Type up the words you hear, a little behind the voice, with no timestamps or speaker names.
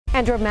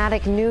And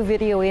dramatic new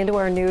video into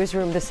our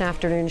newsroom this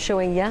afternoon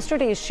showing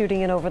yesterday's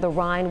shooting in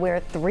Over-the-Rhine where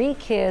 3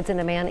 kids and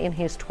a man in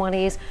his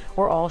 20s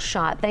were all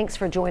shot. Thanks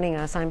for joining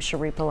us. I'm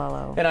Cherie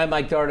Palello. And I'm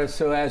Mike Dardis.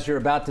 So as you're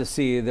about to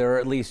see, there are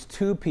at least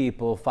 2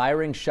 people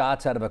firing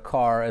shots out of a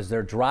car as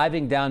they're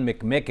driving down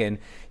McMicken.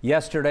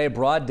 Yesterday,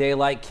 broad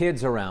daylight,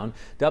 kids around.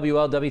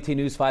 WLWT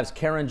News 5's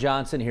Karen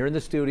Johnson here in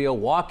the studio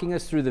walking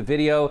us through the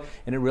video,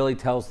 and it really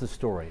tells the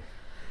story.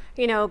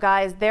 You know,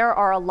 guys, there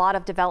are a lot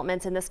of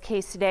developments in this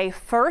case today.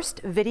 First,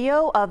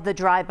 video of the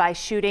drive-by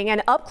shooting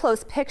and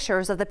up-close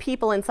pictures of the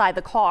people inside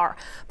the car.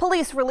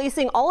 Police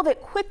releasing all of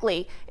it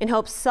quickly in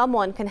hopes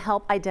someone can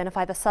help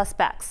identify the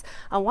suspects.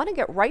 I want to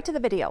get right to the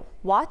video.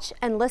 Watch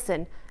and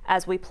listen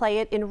as we play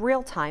it in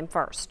real time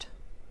first.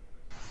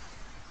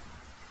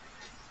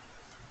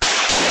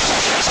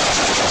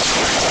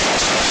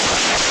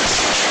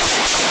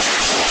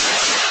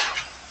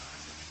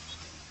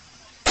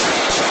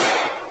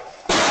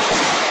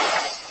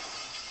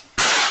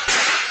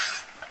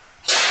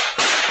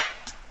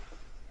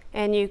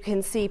 And you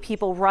can see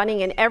people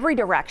running in every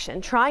direction,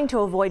 trying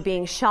to avoid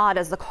being shot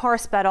as the car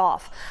sped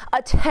off.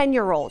 A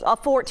 10-year-old, a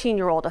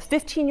 14-year-old, a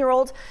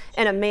 15-year-old,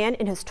 and a man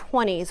in his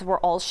 20s were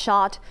all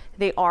shot.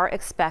 They are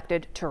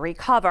expected to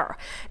recover.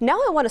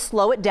 Now I want to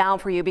slow it down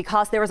for you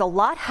because there is a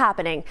lot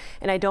happening,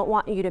 and I don't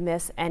want you to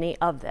miss any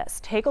of this.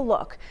 Take a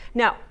look.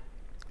 Now,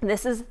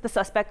 this is the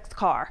suspect's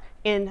car.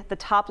 In the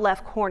top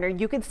left corner,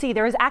 you can see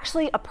there is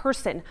actually a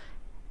person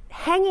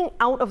hanging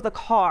out of the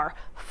car,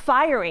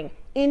 firing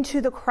into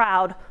the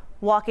crowd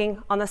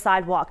walking on the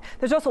sidewalk.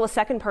 There's also a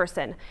second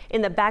person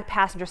in the back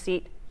passenger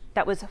seat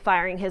that was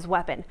firing his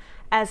weapon.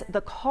 As the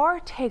car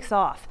takes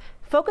off,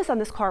 focus on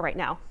this car right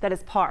now that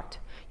is parked.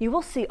 You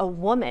will see a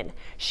woman.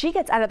 She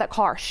gets out of that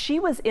car. She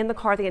was in the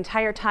car the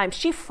entire time.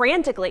 She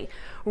frantically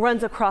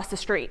runs across the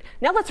street.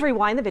 Now let's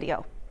rewind the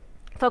video.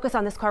 Focus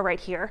on this car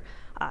right here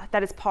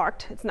that is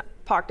parked. It's not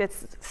parked,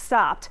 it's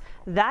stopped.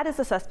 That is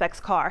the suspect's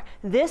car.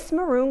 This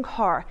maroon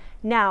car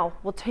now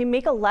will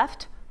make a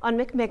left on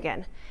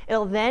McMicken.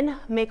 It'll then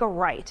make a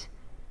right.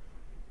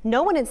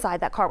 No one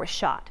inside that car was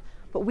shot,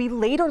 but we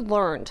later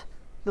learned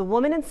the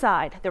woman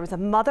inside, there was a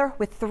mother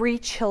with 3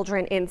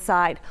 children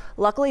inside.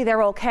 Luckily,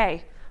 they're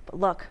okay, but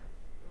look,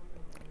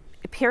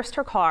 it pierced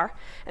her car,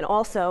 and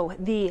also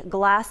the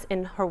glass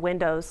in her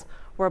windows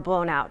were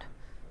blown out.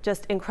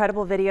 Just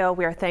incredible video.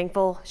 We are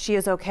thankful she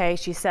is okay.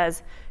 She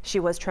says she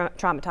was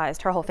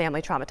traumatized, her whole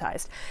family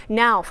traumatized.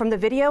 Now, from the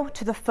video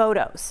to the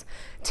photos,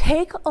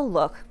 take a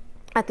look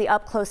at the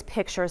up-close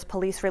pictures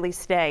police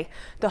released today.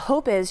 The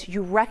hope is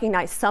you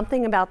recognize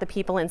something about the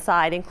people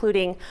inside,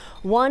 including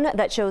one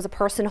that shows a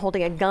person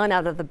holding a gun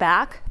out of the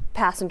back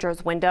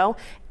passenger's window.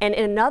 And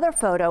in another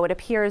photo, it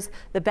appears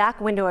the back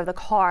window of the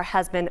car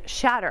has been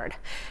shattered.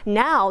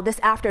 Now,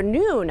 this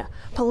afternoon,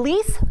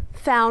 police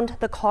found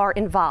the car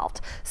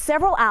involved.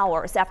 Several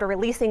hours after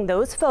releasing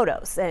those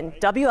photos, and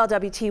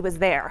WLWT was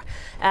there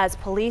as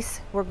police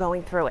were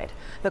going through it.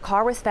 The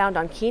car was found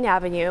on Keene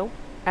Avenue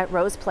at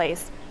Rose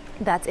Place.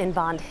 That's in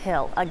Bond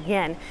Hill.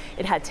 Again,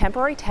 it had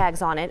temporary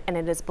tags on it, and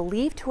it is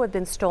believed to have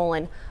been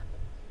stolen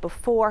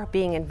before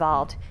being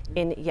involved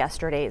in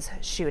yesterday's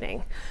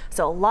shooting.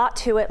 So a lot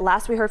to it.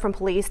 Last we heard from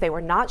police, they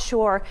were not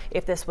sure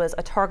if this was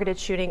a targeted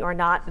shooting or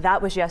not.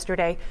 That was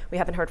yesterday. We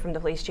haven't heard from the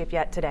police chief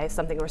yet today.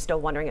 Something we're still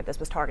wondering if this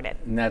was targeted.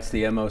 And that's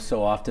the MO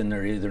so often.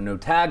 There are either no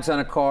tags on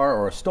a car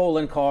or a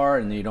stolen car,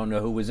 and you don't know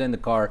who was in the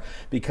car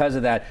because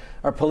of that.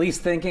 Are police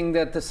thinking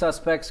that the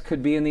suspects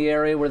could be in the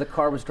area where the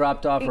car was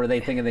dropped off, or are they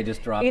thinking they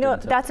just dropped it? You know,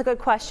 that's a good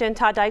question.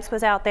 Todd Dykes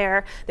was out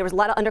there. There was a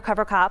lot of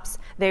undercover cops.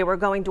 They were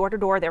going door to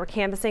door. They were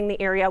canvassing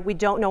the area. We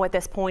don't know at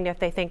this point if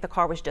they think the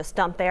car was just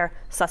dumped there,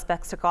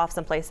 suspects took off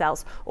someplace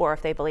else, or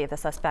if they believe the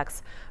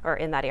suspects are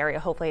in that area.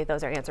 Hopefully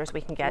those are answers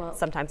we can get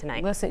sometime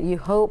tonight. Listen, you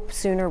hope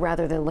sooner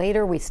rather than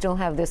later. We still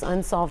have this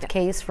unsolved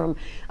case from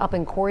up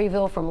in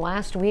Coreyville from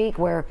last week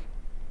where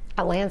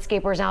a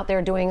landscaper's out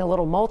there doing a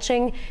little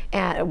mulching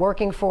and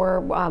working for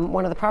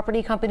one of the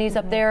property companies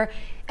up there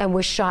and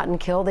was shot and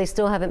killed. They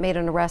still haven't made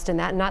an arrest in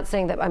that. I'm not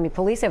saying that, I mean,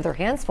 police have their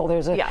hands full.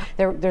 There's a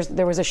there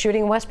was a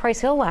shooting in West Price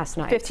Hill last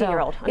night.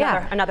 15-year-old,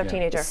 another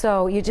teenager.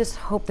 So you just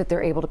hope that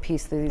they're able to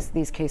piece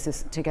these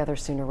cases together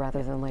sooner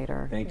rather than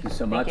later. Thank you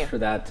so much for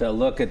that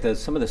look at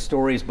some of the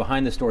stories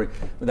behind the story.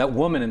 That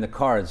woman in the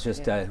car is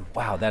just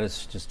wow, that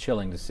is just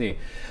chilling to see.